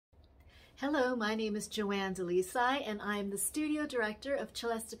Hello, my name is Joanne Delisai, and I'm the studio director of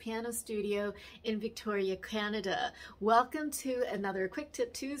Celesta Piano Studio in Victoria, Canada. Welcome to another Quick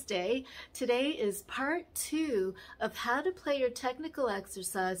Tip Tuesday. Today is part 2 of how to play your technical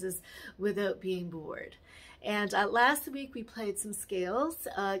exercises without being bored. And last week we played some scales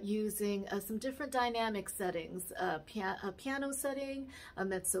using some different dynamic settings, a piano setting, a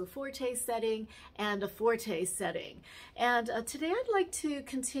mezzo forte setting, and a forte setting. And today I'd like to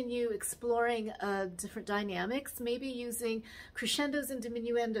continue exploring different dynamics, maybe using crescendos and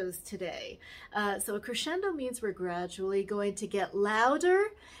diminuendos today. So a crescendo means we're gradually going to get louder,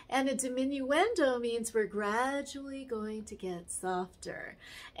 and a diminuendo means we're gradually going to get softer.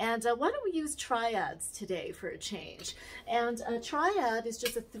 And why don't we use triads today for a change? And a triad is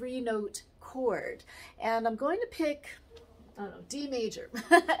just a 3-note chord, and I'm going to pick, I don't know, D major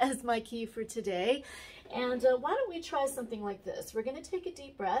as my key for today. And why don't we try something like this? We're going to take a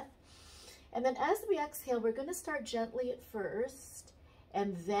deep breath, and then as we exhale, we're going to start gently at first,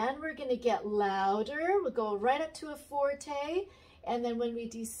 and then we're going to get louder. We'll go right up to a forte, and then when we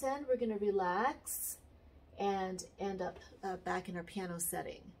descend, we're going to relax and end up back in our piano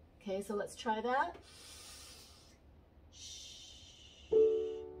setting. Okay, so let's try that.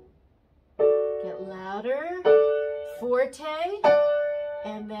 Get louder, forte,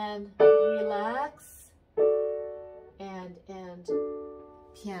 and then relax and end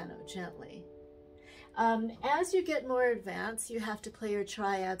piano gently. As you get more advanced, you have to play your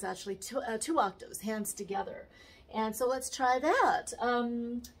triads actually two octaves, hands together. And so let's try that.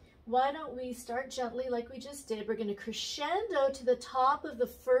 Why don't we start gently like we just did? We're going to crescendo to the top of the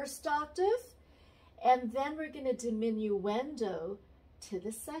first octave, and then we're going to diminuendo to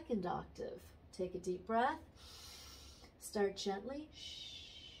the second octave. Take a deep breath, start gently,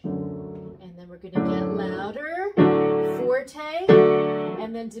 and then we're going to get louder, forte,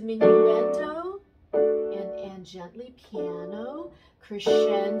 and then diminuendo, and gently piano,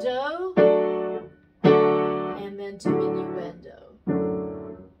 crescendo, and then diminuendo.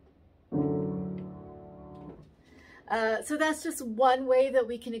 So that's just one way that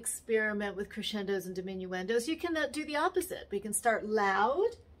we can experiment with crescendos and diminuendos. You can do the opposite. We can start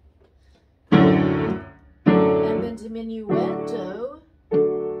loud, and then diminuendo,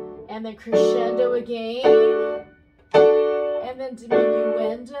 and then crescendo again, and then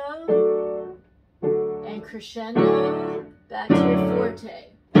diminuendo, and crescendo, back to your forte.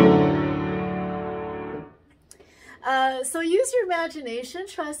 So use your imagination,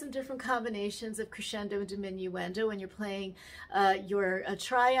 try some different combinations of crescendo and diminuendo when you're playing your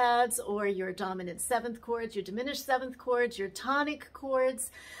triads or your dominant 7th chords, your diminished 7th chords, your tonic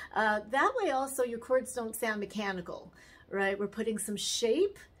chords. That way also your chords don't sound mechanical, right? We're putting some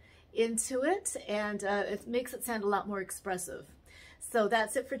shape into it, and it makes it sound a lot more expressive. So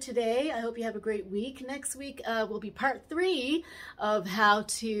that's it for today. I hope you have a great week. Next week will be part 3 of how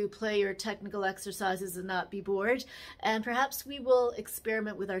to play your technical exercises and not be bored. And perhaps we will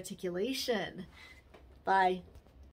experiment with articulation. Bye.